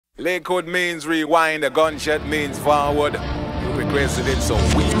Lakewood means rewind, a gunshot means forward. You requested it, so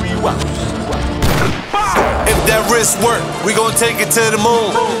we rewind. If that wrist work, we gon' take it to the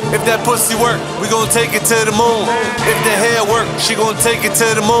moon. If that pussy work, we gon' take it to the moon. If the hair work, she gon' take it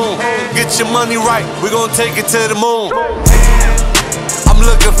to the moon. Get your money right, we gon' take it to the moon. I'm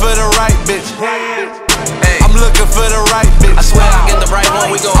looking for the right bitch. I'm looking for the right bitch. I swear I get the right one,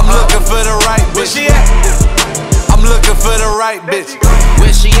 we gon' I'm looking for the right bitch. Where she at? I'm looking for the right bitch.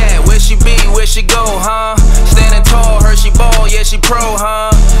 Where she at? Where she be? Where she go, huh? Standing tall, her she ball, yeah she pro, huh?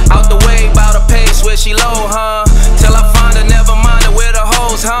 Out the way, bout a pace, where she low, huh? Till I find her, never mind her, where the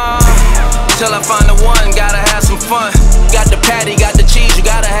hoes, huh? Till I find the one, gotta have some fun. Got the patty, got the cheese, you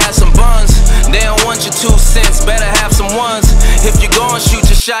gotta have some buns. They don't want your 2 cents, better have some ones. If you gon' shoot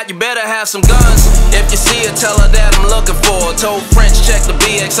your shot, you better have some guns. If you see her, tell her that I'm looking for her. Told French, check the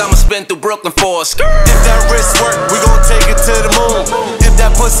BX, I'ma spin through Brooklyn for her. If that wrist work, we gon' take it to the moon. If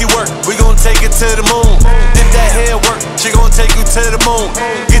that pussy work, we gon' take it to the moon. If that hair work, she gon' take you to the moon.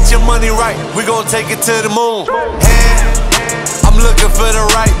 Get your money right, we gon' take it to the moon. I'm looking for the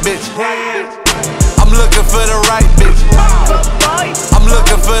right bitch. I'm looking for the right bitch. I'm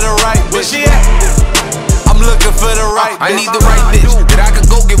looking for the right bitch. Where she at? I'm looking for the right bitch. I need the right bitch that I could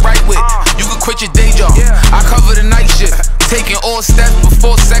go get right with. You could quit your day job, I cover the night shift. Taking all steps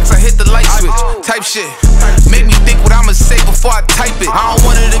before sex, I hit the light switch. Type shit, make me think what I'ma say before I type it. I don't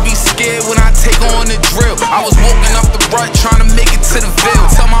want her to be scared when I take on the drill. I was walking up the rut trying to make it to the Ville.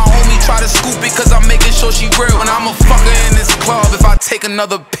 Tell my homie try to scoop it cause I'm making sure she real. And I'm a fucker in this club if I take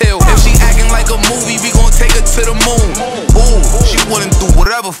another pill. If she acting like a movie, we gon' take her to the moon. Ooh, she wouldn't do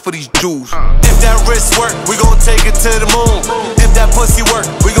whatever for these Jews. If that wrist work, we gon' take it to the moon. If that pussy work,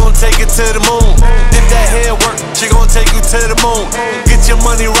 we gon' take it to the moon. If that hair work, she gon' take you to the moon. Get your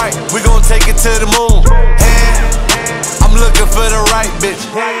money right, we gon' take it to the moon. I'm looking for the right bitch.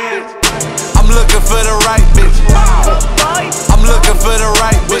 I'm looking for the right bitch. I'm looking for the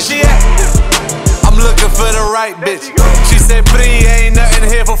right bitch. Where she at? I'm looking for the right bitch. She said, "Pretty, ain't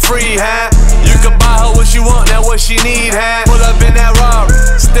nothing here for free, huh? You can buy her what she want, now what she need, huh? Pull up in that Rari,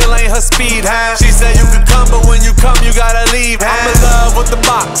 still ain't her speed, huh? She said you can come, but when you come, you gotta leave, huh? I'm in love with the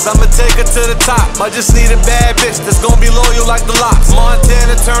box, I'ma take her to the top. I just need a bad bitch that's gonna be loyal like the locks.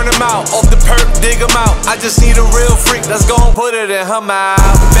 Montana, turn him out, off the perk, dig him out. I just need a real freak that's gonna put it in her mouth.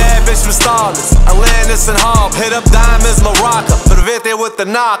 Bad bitch from Starless, Atlantis and Harp. Hit up Diamonds, Morocco, Fivio with the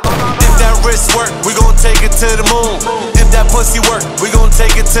knocker. If that wrist work, we gon' take it to the moon. If that pussy work, we gon'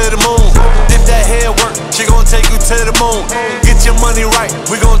 take it to the moon. If that hair work, she gon' take you to the moon. Get your money right,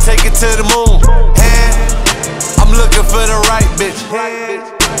 we gon' take it to the moon. I'm looking for the right bitch.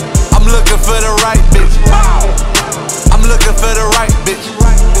 I'm looking for the right bitch. I'm looking for the right bitch.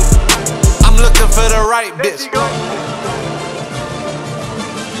 I'm looking for the right bitch.